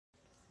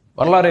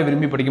வரலாறை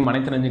விரும்பி படிக்கும்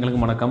அனைத்து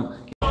நெஞ்சங்களுக்கும் வணக்கம்.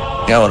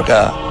 ஏன் இருக்கா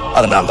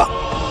அதனால தான்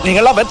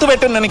நீங்களாம் வெத்து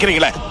வெட்டுன்னு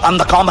நினைக்கிறீங்களே,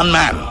 அந்த common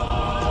man.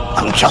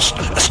 I'm just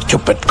a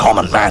stupid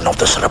common man of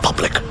this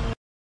republic.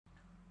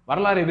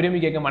 வரலாறை விரும்பி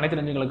கேட்கும் அனைத்து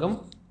நெஞ்சங்களுக்கும்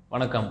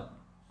வணக்கம்.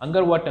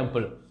 அங்கர் வாட்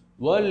டெம்பிள்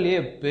வேர்ல்ட்லேயே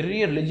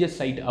பெரிய ரிலிஜியஸ்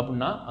சைட்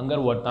அப்படின்னா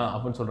அங்கர் வாட் தான்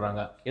அப்படின்னு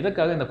சொல்கிறாங்க.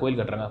 எதுக்காக இந்த கோயில்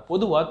கட்டுறாங்க?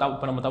 பொதுவாக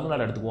இப்போ நம்ம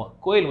தமிழ்நாடு எடுத்துக்குவோம்.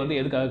 கோயில் வந்து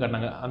எதுக்காக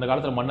கட்டினாங்க? அந்த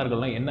காலத்தில்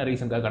மன்னர்கள்லாம் என்ன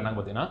ரீசனுக்காக கட்டினாங்க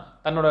பார்த்தீங்கன்னா,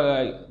 தன்னோட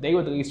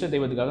தெய்வத்துக்கு இஷ்ட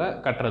தெய்வத்துக்காக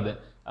கட்டுறது.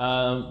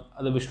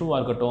 அது விஷ்ணுவாக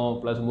இருக்கட்டும்,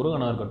 ப்ளஸ்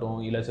முருகனாக இருக்கட்டும்,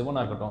 இல்லை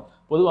சிவனாக இருக்கட்டும்,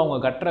 பொதுவாக அவங்க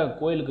கட்டுற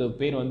கோயிலுக்கு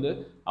பேர் வந்து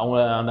அவங்க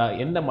அந்த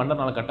எந்த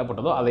மன்னர்னால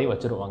கட்டப்பட்டதோ அதை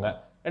வச்சுருவாங்க.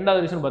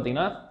 ரெண்டாவது ரீசன்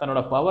பார்த்தீங்கன்னா,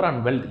 தன்னோட பவர்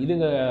அண்ட் வெல்த்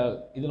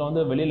இதில்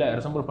வந்து வெளியில்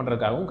ரெசம்பிள்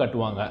பண்ணுறதுக்காகவும்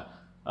கட்டுவாங்க.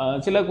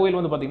 சில கோயில்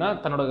வந்து பார்த்திங்கன்னா,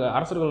 தன்னோட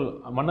அரசர்கள்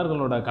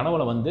மன்னர்களோட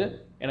கனவுல வந்து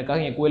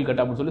எனக்காக என் கோயில்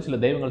கட்ட அப்படின்னு சொல்லி சில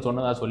தெய்வங்கள்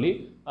சொன்னதாக சொல்லி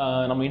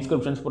நம்ம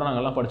இன்ஸ்கிரிப்ஷன்ஸ் பூரா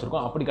நாங்கள்லாம்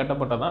படிச்சிருக்கோம். அப்படி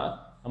கட்டப்பட்டதான்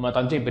நம்ம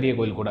தஞ்சை பெரிய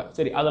கோயில் கூட.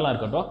 சரி, அதெல்லாம்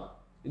இருக்கட்டும்.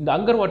 இந்த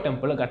அங்கர் வாட்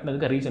டெம்பிளை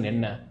கட்டினதுக்கு ரீசன்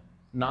என்ன?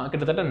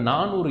 கிட்டத்தட்ட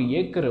 400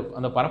 ஏக்கர்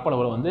அந்த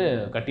பரப்பளவில் வந்து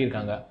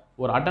கட்டியிருக்காங்க,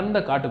 ஒரு அடர்ந்த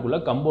காட்டுக்குள்ளே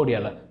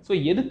கம்போடியாவில். ஸோ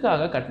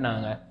எதுக்காக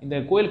கட்டினாங்க? இந்த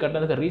கோயில்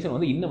கட்டினதுக்கு ரீசன்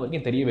வந்து இன்ன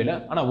வரைக்கும் தெரியவே இல்லை.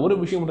 ஆனால் ஒரு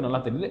விஷயம் மட்டும்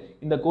நல்லா தெரியுது,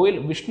 இந்த கோயில்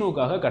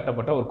விஷ்ணுவுக்காக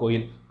கட்டப்பட்ட ஒரு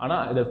கோயில்.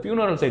 ஆனால் இதை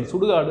ஃபியூனரல் சைட்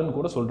சுடுகாடுன்னு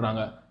கூட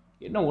சொல்கிறாங்க.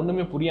 என்ன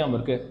ஒன்றுமே புரியாமல்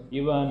இருக்குது.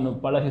 ஈவன்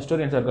பல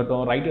ஹிஸ்டோரியன்ஸாக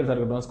இருக்கட்டும், ரைட்டர்ஸாக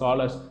இருக்கட்டும்,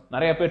 ஸ்காலர்ஸ்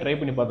நிறையா பேர் ட்ரை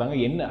பண்ணி பார்த்தாங்க,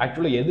 என்ன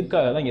ஆக்சுவலாக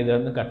எதுக்காக தான் இதை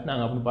வந்து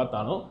கட்டினாங்க அப்படின்னு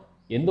பார்த்தாலும்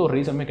எந்த ஒரு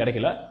ரீசனுமே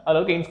கிடைக்கல.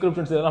 அதற்கு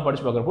இன்ஸ்கிரிப்ஷன்ஸ் இதெல்லாம்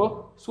படித்து பார்க்குறப்போ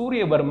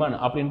சூரியவர்மன்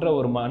அப்படின்ற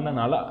ஒரு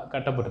மன்னனால்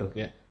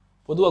கட்டப்பட்டிருக்கு.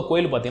 பொதுவாக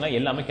கோயில் பார்த்தீங்கன்னா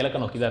எல்லாமே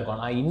கிழக்க நோக்கி தான் இருக்கும்.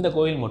 ஆனால் இந்த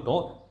கோயில்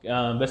மட்டும்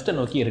வெஸ்டர்ன்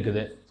நோக்கி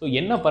இருக்குது. ஸோ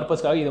என்ன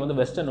பர்பஸ்க்காக இதை வந்து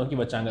வெஸ்டர்ன் நோக்கி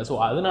வச்சாங்க? ஸோ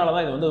அதனால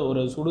தான் இது வந்து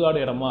ஒரு சுடுகாடு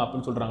இடமா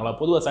அப்படின்னு சொல்கிறாங்களா?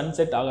 பொதுவாக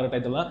சன்செட் ஆகிற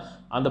டயத்தில் தான்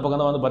அந்த பக்கம்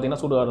தான் வந்து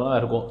பார்த்திங்கன்னா சுடுகாடு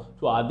தான் இருக்கும்.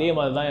 ஸோ அதே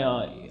மாதிரி தான்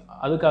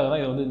அதுக்காக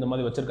தான் இதை வந்து இந்த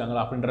மாதிரி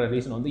வச்சுருக்காங்களா அப்படின்ற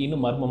ரீசன் வந்து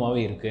இன்னும்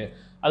மர்மமாகவே இருக்குது.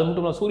 அது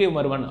மட்டும் இல்லாமல்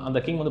சூரியவர்மன் அந்த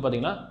கிங் வந்து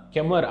பார்த்திங்கன்னா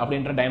கெமர்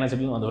அப்படின்ற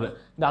டைனாசிட்டியில் வந்தவர்.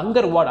 இந்த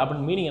அங்கர் வாட்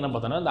அப்படின்னு மீனிங் என்ன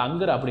பார்த்தோன்னா, இந்த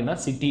அங்கர் அப்படின்னா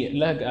சிட்டி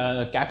இல்லை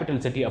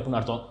கேபிட்டல் சிட்டி அப்படின்னு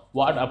அர்த்தம்.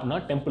 வாட் அப்படின்னா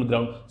temple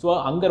ground. So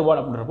Angad what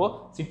அப்படின்றப்போ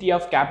சிட்டி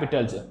ஆஃப்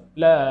கேபிட்டல்ஸ்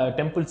இல்லை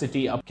டெம்பிள்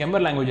சிட்டி.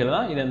 கெமர் லாங்குவேஜில்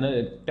தான் இதை இந்த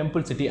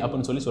டெம்பிள் சிட்டி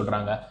அப்படின்னு சொல்லி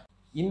சொல்கிறாங்க.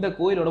 இந்த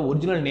கோயிலோட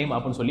ஒரிஜினல் நேம்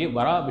அப்படின்னு சொல்லி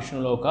வரா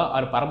விஷ்ணுலோகா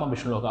ஆர் பரம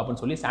விஷ்ணுலோகா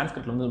அப்படின்னு சொல்லி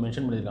சான்ஸ்கிரிட்ல வந்து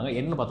மென்ஷன் பண்ணியிருக்காங்க.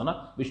 என்னன்னு பார்த்தோன்னா,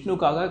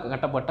 விஷ்ணுக்காக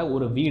கட்டப்பட்ட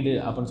ஒரு வீடு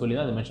அப்படின்னு சொல்லி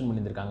தான் அதை மென்ஷன்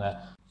பண்ணியிருக்காங்க.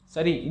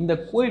 சரி, இந்த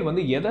கோயில்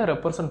வந்து எதை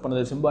ரெப்ரசென்ட்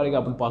பண்ணுது சிம்பாலிக்காக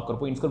அப்படின்னு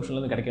பார்க்குறப்போ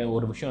இன்ஸ்கிரிப்ஷன்லேருந்து கிடைக்கிற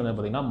ஒரு விஷயம் வந்து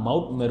பார்த்திங்கன்னா,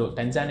 மவுண்ட் மெரு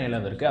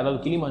டென்சானியாவில் இருக்குது.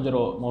 அதாவது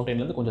கிளிமஞ்சரோ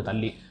மவுண்டன்லேருந்து கொஞ்சம்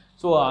தள்ளி.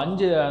 ஸோ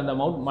 5 அந்த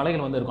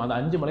மலைகள் வந்து இருக்கும். அந்த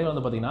 5 மலைகள்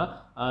வந்து பார்த்திங்கன்னா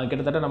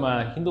கிட்டத்தட்ட நம்ம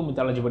ஹிந்து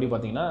மித்தாலஜி படி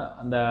பார்த்திங்கன்னா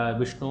அந்த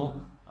விஷ்ணு,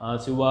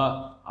 சிவா,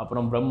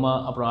 அப்புறம் பிரம்மா,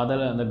 அப்புறம்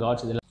அதில் அந்த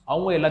காட்ஸ் இதில்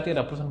அவங்க எல்லாத்தையும்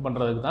ரெப்ரசென்ட்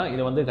பண்ணுறதுக்கு தான்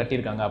இதை வந்து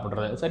கட்டியிருக்காங்க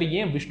அப்படின்றது. சரி,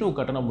 ஏன் விஷ்ணுவுக்கு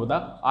கட்டணும் போது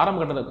தான் ஆரம்ப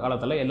கட்ட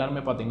காலத்தில்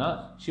எல்லாருமே பார்த்தீங்கன்னா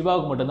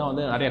சிவாவுக்கு மட்டும்தான்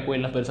வந்து நிறைய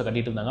கோயிலெலாம் பெருசாக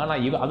கட்டிட்டு இருந்தாங்க.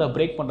 ஆனால் அதை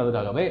பிரேக்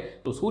பண்ணுறதுக்காகவே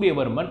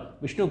சூரியவர்மன்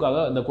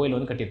விஷ்ணுக்காக இந்த கோயில்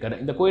வந்து கட்டியிருக்காரு.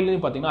 இந்த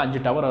கோயிலையும் பார்த்தீங்கன்னா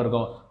 5 டவர்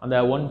இருக்கும்.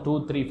 அந்த 1, 2,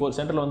 3, 4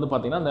 சென்டரில் வந்து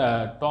பார்த்தீங்கன்னா அந்த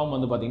டாம்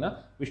வந்து பார்த்தீங்கன்னா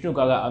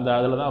விஷ்ணுக்காக அந்த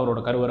அதில் தான்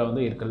அவரோட கருவறை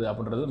வந்து இருக்கிறது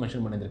அப்படின்றது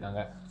மென்ஷன்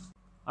பண்ணியிருக்காங்க.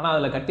 ஆனால்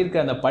அதில் கட்டியிருக்க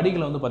அந்த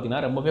படிகளை வந்து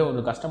பார்த்திங்கன்னா ரொம்பவே ஒரு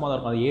கஷ்டமாக தான்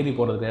இருக்கும். அது ஏறி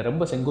போகிறதுக்கு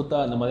ரொம்ப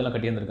செங்குத்தாக இந்த மாதிரிலாம்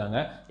கட்டியிருந்திருக்காங்க.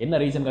 என்ன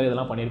ரீசனுக்காக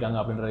இதெல்லாம் பண்ணியிருக்காங்க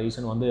அப்படின்ற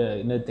ரீசன் வந்து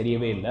இன்னும்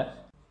தெரியவே இல்லை.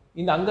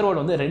 இந்த அங்கர்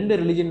வாட் வந்து 2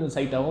 ரிலிஜன்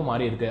சைட்டாகவும்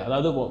மாறி இருக்குது.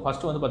 அதாவது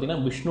ஃபஸ்ட்டு வந்து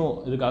பார்த்திங்கன்னா விஷ்ணு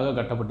இதுக்காக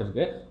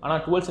கட்டப்பட்டிருக்கு.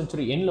 ஆனால் 12th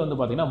century எண்ணில் வந்து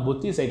பார்த்திங்கன்னா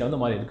புத்தி சைட்டை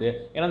வந்து மாறி இருக்குது.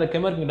 ஏன்னா அந்த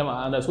கெமர் கிங்டம்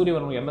அந்த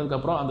சூரியவர்மன்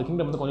இறந்ததுக்கப்புறம் அந்த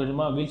கிங்டம் வந்து கொஞ்சம்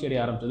கொஞ்சமாக வீழ்ச்சி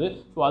அடைய ஆரம்பிச்சது.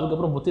 ஸோ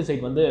அதுக்கப்புறம் புத்தி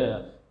சைட் வந்து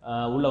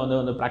உள்ளே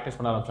வந்து ப்ராக்டிஸ்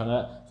பண்ண ஆரம்பிச்சாங்க.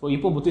 ஸோ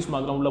இப்போ புத்திஸ்ட்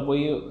மார்க்லாம் உள்ளே போய்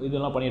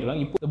இதெல்லாம்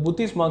பண்ணியிருக்காங்க. இப்போ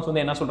புத்திஸ்ட் மார்க்ஸ்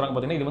வந்து என்ன சொல்கிறாங்க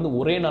பார்த்தீங்கன்னா, இது வந்து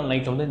ஒரே நாள்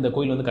நைட்டில் வந்து இந்த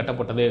கோயில் வந்து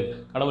கட்டப்பட்டது,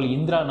 கடவுள்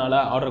இந்திரானால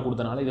ஆர்டர்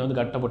கொடுத்தனால இது வந்து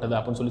கட்டப்பட்டது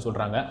அப்படின்னு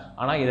சொல்கிறாங்க.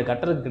 ஆனால் இதை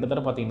கட்டுறதுக்கு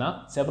கிட்டத்தட்ட பார்த்தீங்கன்னா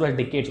செவரல்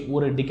டிகேட்ஸ்,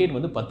 ஒரு டிகேட்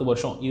வந்து 10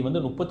 வருஷம், இது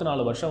வந்து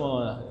 34 வருஷம்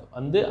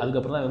வந்து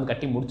அதுக்கப்புறம் தான் வந்து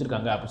கட்டி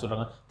முடிச்சிருக்காங்க அப்படின்னு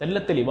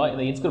சொல்கிறாங்க. தெளிவாக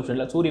இந்த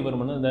இன்ஸ்கிரிப்ஷனில்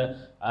சூரியவர்மன் இந்த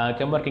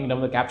கெமர்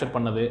கிங்டம் வந்து கேப்சர்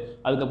பண்ணது,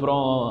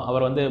 அதுக்கப்புறம்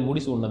அவர் வந்து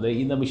முடிசூடினது,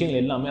 இந்த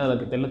விஷயங்கள் எல்லாமே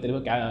அதில்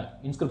தெளிவாக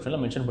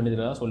இன்ஸ்கிரிப்ஷனில் மென்ஷன்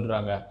பண்ணியிருக்கிறதா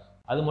சொல்கிறாங்க.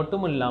 அது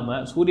மட்டும்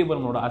இல்லாமல்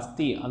சூரியவர்மனோட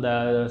அஸ்தி அந்த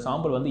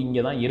சாம்பல் வந்து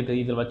இங்கே தான்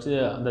இருக்குது. இதில் வச்சு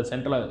அந்த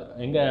சென்டரில்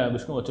எங்கே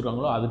விஷ்ணு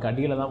வச்சுருக்காங்களோ அதுக்கு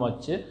அடியில் தான்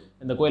வச்சு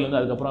இந்த கோயில்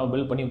வந்து அதுக்கப்புறம்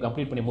பில்ட் பண்ணி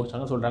கம்ப்ளீட் பண்ணி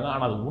முடிச்சாங்கன்னு சொல்கிறாங்க.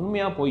 ஆனால் அது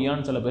உண்மையாக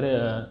பொய்யான்னு சில பேர்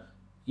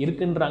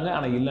இருக்குன்றாங்க,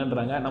 ஆனால்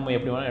இல்லைன்றாங்க. நம்ம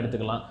எப்படி வேணால்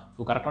எடுத்துக்கலாம்.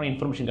 ஸோ கரெக்டான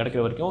இன்ஃபர்மேஷன்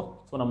கிடைக்கிற வரைக்கும்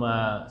ஸோ நம்ம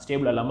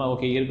ஸ்டேபிள் இல்லாமல்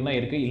ஓகே இருக்குன்னா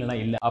இருக்குது, இல்லைனா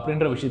இல்லை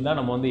அப்படின்ற விஷயம் தான்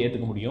நம்ம வந்து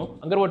ஏற்றுக்க முடியும்.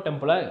 அங்கர் வாட்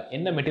டெம்பிளை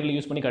என்ன மெட்டீரியல்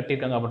யூஸ் பண்ணி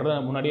கட்டியிருக்காங்க அப்படின்றத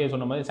முன்னாடியே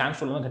சொன்ன மாதிரி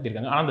சாண்ட்ஸ்டோன் தான்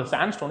கட்டியிருக்காங்க. ஆனால் அந்த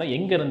சாண்ட்ஸ்டோனை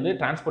எங்கேருந்து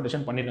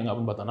டிரான்ஸ்போர்ட்டேஷன் பண்ணியிருக்காங்க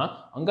அப்படின்னு பார்த்தோன்னா,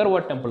 அங்கர்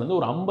வாட் டெம்பிள் வந்து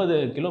ஒரு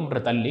 50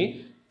 கிலோமீட்டர் தள்ளி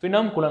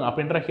ஃபினம் குலன்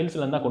அப்படின்ற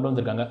ஹில்ஸ்லேருந்து தான் கொண்டு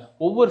வந்திருக்காங்க.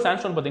 ஒவ்வொரு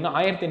சாண்ட்ஸ்டோன் பார்த்தீங்கன்னா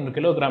 1500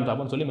 கிலோகிராம்ஸ்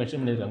அப்படின்னு சொல்லி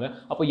மென்ஷன் பண்ணியிருக்காங்க.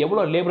 அப்போ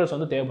எவ்வளோ லேபரர்ஸ்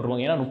வந்து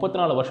தேவைப்படுவாங்க? ஏன்னா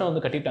 34 வருஷம்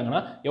வந்து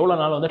கட்டிட்டாங்கன்னா எவ்வளோ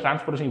நாள் வந்து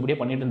டிரான்ஸ்போர்ட்டேஷன் இப்படியே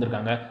பண்ணிட்டு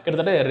இருந்திருக்காங்க.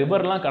 கிட்டத்தட்ட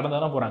ரிவர்லாம்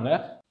கடந்து தான் போகிறாங்க.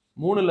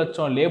 3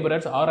 லட்சம்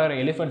லேபரர்ஸ், 6000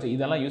 எலிஃபென்ட்ஸ்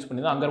இதெல்லாம் யூஸ்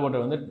பண்ணி தான் அங்கர்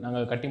வாட்டை வந்து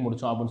நாங்கள் கட்டி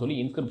முடித்தோம் அப்படின்னு சொல்லி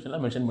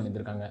இன்ஸ்கிரிப்ஷனில் மென்ஷன்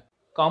பண்ணியிருக்காங்க.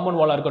 காம்பவுண்ட்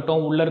வாலாக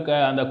இருக்கட்டும், உள்ளே இருக்க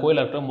அந்த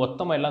கோயிலாக இருக்கட்டும்,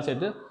 மொத்தமாக எல்லாம்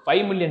சேர்த்து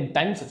 5 மில்லியன்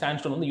டன்ஸ்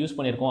சாண்ட்ஸ்டோன் வந்து யூஸ்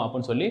பண்ணியிருக்கோம்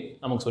அப்படின்னு சொல்லி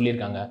நமக்கு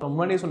சொல்லியிருக்காங்க.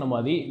 முன்னாடியே சொன்ன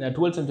மாதிரி இந்த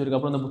 12th சென்ச்சுரிக்கு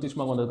அப்புறம் இந்த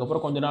புத்திஸ்மாக்கு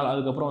வந்ததுக்கப்புறம் கொஞ்ச நாள்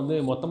அதுக்கப்புறம் வந்து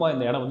மொத்தமாக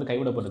இந்த இடம் வந்து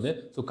கைவிடப்படுது.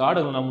 ஸோ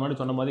காடுகள் நம்ம முன்னாடி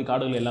சொன்ன மாதிரி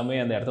காடுகள்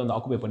எல்லாமே அந்த இடத்த வந்து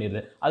ஆக்குபை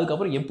பண்ணிடுது.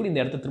 அதுக்கப்புறம் எப்படி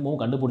இந்த இடத்த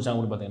திரும்பவும் கண்டுபிடிச்சாங்க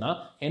அப்படின்னு பார்த்தீங்கன்னா,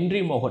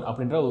 ஹென்ரி மோகன்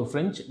அப்படின்ற ஒரு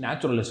ஃப்ரெஞ்ச்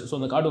நேச்சுரலிஸ்ட். ஸோ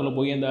அந்த காடுகளில்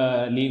போய் அந்த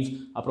லீவ்ஸ்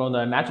அப்புறம்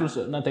அந்த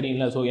நேச்சுரல்ஸ்னா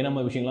தெரியல, ஸோ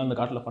என்ன விஷயங்கள்லாம் அந்த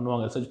காட்டில்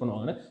பண்ணுவாங்க, ரிசர்ச்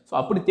பண்ணுவாங்கன்னு. ஸோ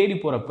அப்படி தேடி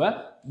போகிறப்ப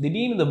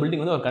திடீர்னு இந்த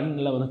பில்டிங் வந்து ஒரு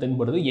கண்ணில் வந்து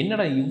தென்படுது.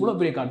 என்னடா இவ்வளோ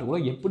பெரிய காட்டுக்குள்ள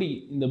எப்படி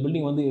இந்த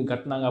பில்டிங் வந்து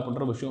கட்டினாங்க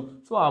அப்படின்ற விஷயம்.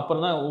 ஸோ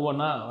அப்புறம் தான்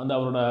ஒவ்வொன்றா வந்து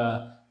அவரோட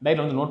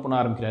டைரியில் வந்து நோட் பண்ண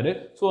ஆரம்பிக்கிறாரு.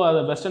 ஸோ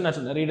அதை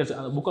வெஸ்டர்ன் ரீடர்ஸ்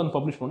அந்த புக் வந்து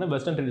பப்ளிஷ் பண்ண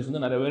வெஸ்டர்ன் ரீடர்ஸ்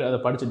வந்து நிறைய பேர் அதை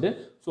படிச்சுட்டு,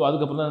 ஸோ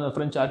அதுக்கப்புறம் தான் அந்த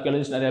ஃப்ரெஞ்ச்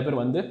ஆர்கியாலஜிஸ்ட் நிறைய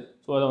பேர் வந்து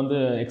ஸோ அதை வந்து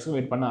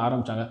எக்ஸ்கவேட் பண்ண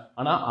ஆரம்பிச்சாங்க.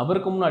 ஆனால்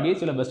அவருக்கு முன்னாடியே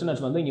சில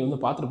வெஸ்டர்னர்ஸ் வந்து இங்கே வந்து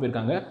பார்த்துட்டு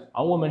போயிருக்காங்க.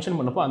 அவங்க மென்ஷன்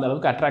பண்ணப்போ அந்த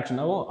அளவுக்கு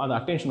அட்ராக்ஷனாகவும் அந்த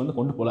அட்டென்ஷன் வந்து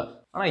கொண்டு போகல.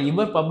 ஆனால்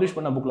இவர் பப்ளிஷ்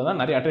பண்ண புக்கில் தான்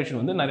நிறைய அட்ராக்ஷன்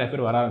வந்து நிறைய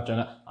பேர் வர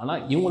ஆரம்பிச்சாங்க.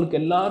 ஆனால் இவங்களுக்கு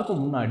எல்லாருக்கும்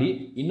முன்னாடி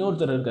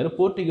இன்னொருத்தர் இருக்கார்,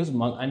 போர்ச்சுகீஸ்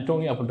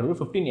அன்டோனியோ அப்படின்றவர்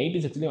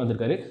 1586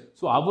 வந்திருக்காரு.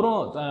 ஸோ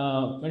அவரும்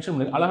மென்ஷன்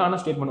பண்ணி அழகான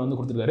ஸ்டேட்மெண்ட் வந்து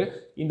கொடுத்துருக்காரு.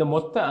 இந்த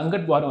மொத்த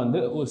அங்கட் வாரை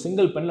வந்து ஒரு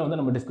சிங்கிள் பெண்ணில் வந்து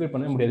நம்ம டிஸ்கிரைப்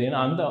பண்ணவே முடியாது.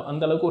 ஏன்னா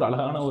அந்த அளவுக்கு ஒரு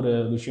அழகான ஒரு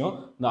விஷயம்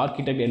இந்த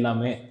ஆர்கிடெக்ட்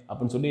எல்லாமே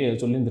அப்படின்னு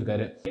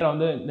சொல்லியிருந்திருக்காரு.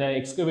 வந்து இந்த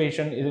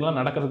எக்ஸ்கவேஷன் இதெல்லாம்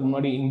நடக்கிறதுக்கு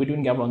முன்னாடி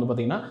இன்பிட்வீன் கேப்பில் வந்து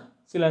பார்த்தீங்கன்னா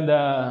சில இந்த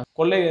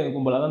கொள்ளை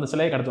கும்பல், அதாவது அந்த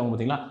சிலையை கடத்துவாங்க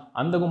பார்த்தீங்களா,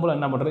 அந்த கும்பல்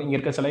என்ன பண்ணுறது, இங்கே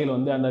இருக்க சிலைகளை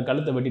வந்து அந்த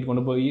கழுத்தை வெட்டிட்டு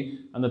கொண்டு போய்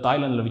அந்த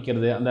தாய்லாந்தில்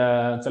விற்கிறது, அந்த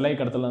சிலை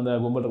கடத்தல் அந்த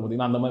கும்பல்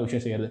பார்த்தீங்கன்னா அந்த மாதிரி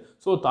விஷயம் செய்யாது.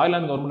 ஸோ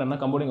தாய்லாந்து கவர்மெண்ட் என்ன,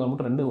 கம்போடியன்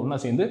கவர்மெண்ட் ரெண்டு ஒன்றா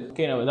சேர்ந்து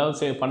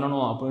ஏதாவது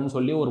பண்ணணும் அப்படின்னு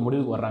சொல்லி ஒரு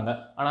முடிவுக்கு வர்றாங்க.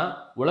 ஆனால்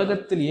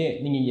உலகத்திலேயே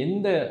நீங்கள்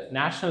எந்த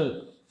நேஷ்னல்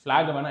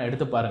ஃப்ளாகை வேணால்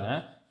எடுத்து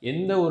பாருங்கள்,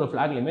 எந்த ஒரு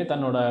ஃப்ளாக்லையுமே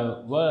தன்னோட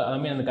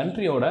அந்த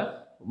கண்ட்ரியோட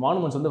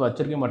மானுமெண்ட்ஸ் வந்து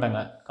வச்சிருக்க மாட்டாங்க.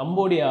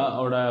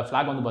 கம்போடியாவோட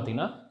ஃப்ளாக் வந்து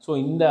பார்த்தீங்கன்னா ஸோ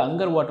இந்த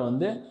அங்கர் வாட்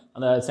வந்து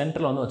அந்த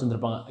சென்டரில் வந்து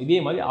வச்சுருப்பாங்க. இதே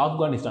மாதிரி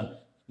ஆப்கானிஸ்தான்,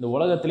 இந்த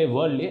உலகத்திலே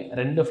வேர்ல்ட்லேயே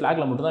 2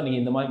 ஃப்ளாகில் மட்டும் தான்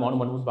நீங்கள் இந்த மாதிரி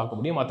மானுமெண்ட் வந்து பார்க்க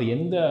முடியும். மற்ற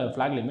எந்த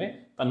ஃப்ளாக்லையுமே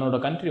தன்னோட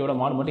கண்ட்ரியோட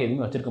மானுமெண்ட்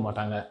எதுவுமே வச்சிருக்க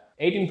மாட்டாங்க.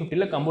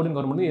 1850 கம்போடியன்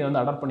கவர்மெண்ட் இதை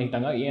வந்து அடாப்ட்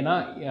பண்ணிட்டாங்க. ஏன்னா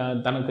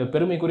தனக்கு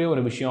பெருமைக்குரிய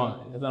ஒரு விஷயம்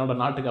தன்னோட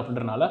நாட்டுக்கு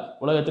அப்படின்றனால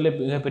உலகத்திலே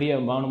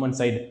மிகப்பெரிய மானுமெண்ட்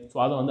சைடு. ஸோ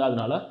அதை வந்து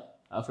அதனால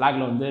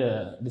ஃப்ளாகில் வந்து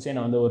டிசைனை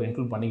வந்து ஒரு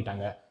இன்க்ளூட்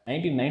பண்ணிக்கிட்டாங்க.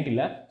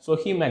 1990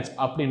 சொஹிமேக்ஸ்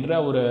அப்படின்ற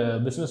ஒரு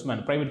பிஸ்னஸ்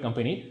மேன் ப்ரைவேட்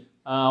கம்பெனி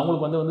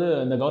அவங்களுக்கு வந்து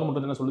இந்த கவர்மெண்ட்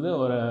வந்து என்ன சொல்லுது,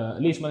 ஒரு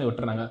லீஸ் மாதிரி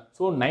விட்டுறாங்க.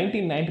 ஸோ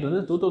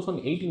 1990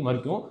 2018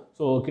 வரைக்கும்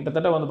ஸோ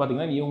கிட்டத்தட்ட வந்து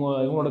பார்த்திங்கன்னா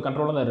இவங்களோட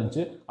கண்ட்ரோலில் தான்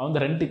இருந்துச்சு. அவங்க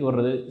ரெண்ட்டுக்கு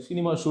வர்றது,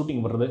 சினிமா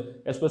ஷூட்டிங் வர்றது,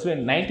 எஸ்பெஷலி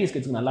 90s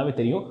கிட்ஸ்க்கு நல்லாவே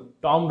தெரியும்.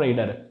 டாம்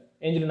ரைடர்,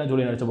 ஏஞ்சலினா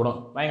ஜோலி நடித்த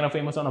படம், பயங்கர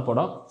ஃபேமஸான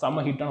படம்,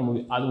 செம்ம ஹிட்டான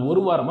மூவி. அது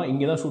ஒரு வாரமாக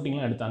இங்கே தான்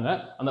ஷூட்டிங்லாம் எடுத்தாங்க.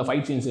 அந்த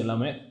ஃபைட் சீன்ஸ்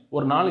எல்லாமே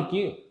ஒரு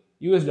நாளைக்கு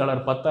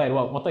 $10,000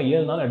 $10,000 மொத்தம்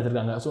 7 நாள்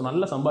எடுத்திருக்காங்க. ஸோ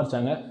நல்லா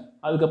சம்பாரிச்சாங்க.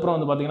 அதுக்கப்புறம்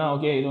வந்து பார்த்தீங்கன்னா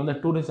ஓகே இது வந்து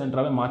டூரிஸ்ட்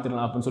சென்டராகவே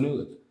மாற்றிடலாம் அப்படின்னு சொல்லி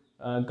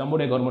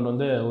கம்போடியா கவர்மெண்ட்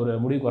வந்து ஒரு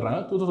முடிவுக்கு வர்றாங்க.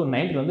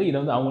 2019 இதை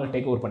வந்து அவங்களே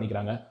டேக் ஓவர்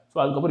பண்ணிக்கிறாங்க. ஸோ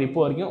அதுக்கப்புறம் இப்போ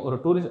வரைக்கும் ஒரு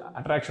டூரிஸ்ட்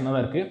அட்ராக்ஷனாக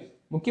தான் இருக்குது.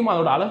 முக்கியமாக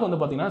அதோட அழகு வந்து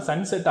பார்த்தீங்கன்னா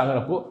சன்செட்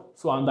ஆகிறப்போ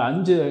ஸோ அந்த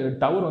 5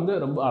 டவர் வந்து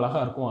ரொம்ப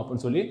அழகாக இருக்கும்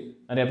அப்படின்னு சொல்லி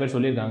நிறைய பேர்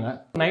சொல்லியிருக்காங்க.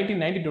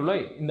 1992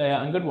 இந்த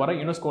அங்கட் வாரை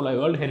யுனெஸ்கோவில்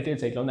வேர்ல்டு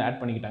ஹெரிட்டேஜ் சைட்டில் வந்து ஆட்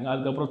பண்ணிக்கிட்டாங்க.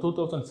 அதுக்கப்புறம்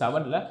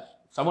 2007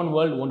 7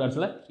 வேர்ல்டு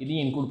ஒண்டர்ஸில்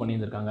இதையும் இன்க்ளூட்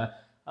பண்ணியிருந்திருக்காங்க.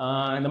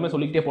 இந்த மாதிரி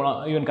சொல்லிக்கிட்டே போகலாம்.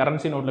 ஈவன்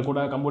கரன்சி நோட்டில் கூட,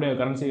 கம்போடியா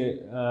கரன்சி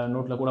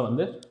நோட்டில் கூட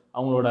வந்து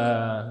அவங்களோட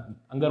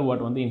அங்கர்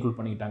வாட் வந்து இன்க்ளூட்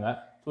பண்ணிக்கிட்டாங்க.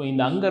 ஸோ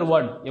இந்த அங்கர்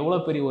வாட் எவ்வளோ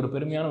பெரிய ஒரு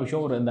பெருமையான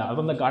விஷயம். ஒரு இந்த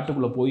அடர்ந்த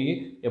காட்டுக்குள்ளே போய்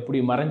எப்படி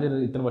மறைஞ்சது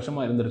இத்தனை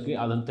வருஷமாக இருந்திருக்கு,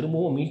 அதை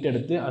திரும்பவும்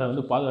மீட்டெடுத்து அதை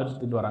வந்து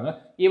பாதுகாத்துட்டு வராங்க.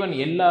 ஈவன்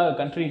எல்லா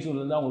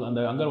கண்ட்ரீஸ்லேருந்து அவங்க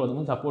அந்த அங்கர் வாட்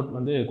வந்து சப்போர்ட்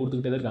வந்து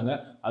கொடுத்துக்கிட்டே தான் இருக்காங்க,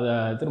 அதை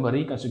திரும்ப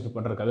ரீகன்ஸ்ட்ரக்ட்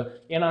பண்ணுறதுக்காக.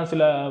 ஏன்னா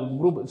சில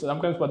குரூப்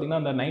சம்டைம்ஸ்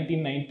பார்த்திங்கன்னா அந்த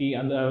 1990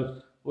 அந்த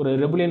ஒரு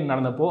ரெபுலியன்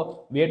நடந்தப்போ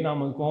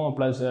வியட்நாமுக்கும்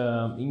ப்ளஸ்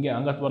இங்கே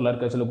அங்கட் வாரில்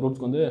இருக்க சில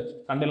குரூப்ஸ்க்கு வந்து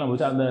சண்டைலாம்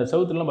முடிச்சு அந்த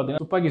சவுத்துலாம்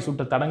பார்த்தீங்கன்னா துப்பாக்கி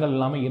சுட்ட தடங்கள்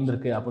எல்லாமே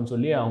இருந்திருக்கு அப்படின்னு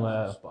சொல்லி அவங்க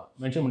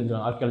மென்ஷன்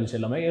பண்ணியிருக்காங்க. ஆர்கியாலஜிஸ்ட்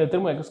எல்லாமே இதை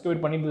திரும்ப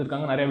எக்ஸ்கவேட் பண்ணிட்டு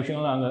இருக்காங்க. நிறைய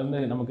விஷயங்கள் அங்கே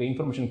வந்து நமக்கு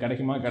இன்ஃபர்மேஷன்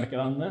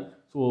கிடைக்கலாம்னு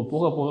ஸோ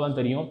போக தான்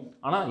தெரியும்.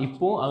 ஆனால்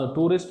இப்போது அது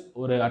டூரிஸ்ட்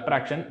ஒரு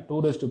அட்ராக்ஷன்,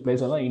 டூரிஸ்ட்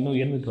பிளேஸாக தான் இன்னும்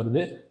இருந்துட்டு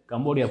வருது.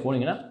 கம்போடியா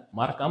போனீங்கன்னா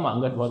மறக்காமல்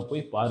அங்கட் வார்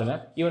போய்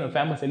பாருங்கள். ஈவன்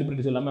ஃபேமஸ்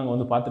செலிபிரிட்டிஸ் எல்லாமே அங்கே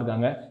வந்து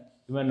பார்த்துருக்காங்க.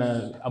 ஈவன்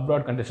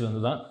அப்ராட்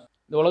கண்ட்ரிஸ்லேருந்து தான்.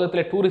 இந்த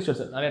உலகத்தில்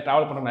டூரிஸ்டர்ஸ் நிறைய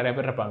ட்ராவல் பண்ணுற நிறைய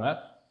பேர் இருப்பாங்க.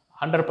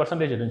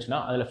 100% இருந்துச்சுன்னா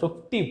அதில்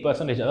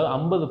 50%, அதாவது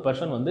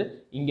 50% வந்து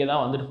இங்கே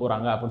தான் வந்துட்டு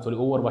போகிறாங்க அப்படின்னு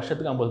சொல்லி ஒவ்வொரு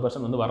வருஷத்துக்கு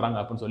 50% வந்து வர்றாங்க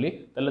அப்படின்னு சொல்லி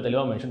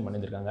தெளிவாக மென்ஷன்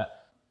பண்ணியிருக்காங்க.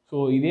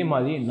 ஸோ இதே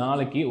மாதிரி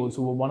நாளைக்கு ஒரு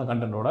சூப்பரான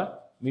கண்டென்ட்டோட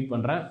மீட்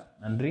பண்ணுறேன்.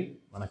 நன்றி,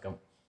 வணக்கம்.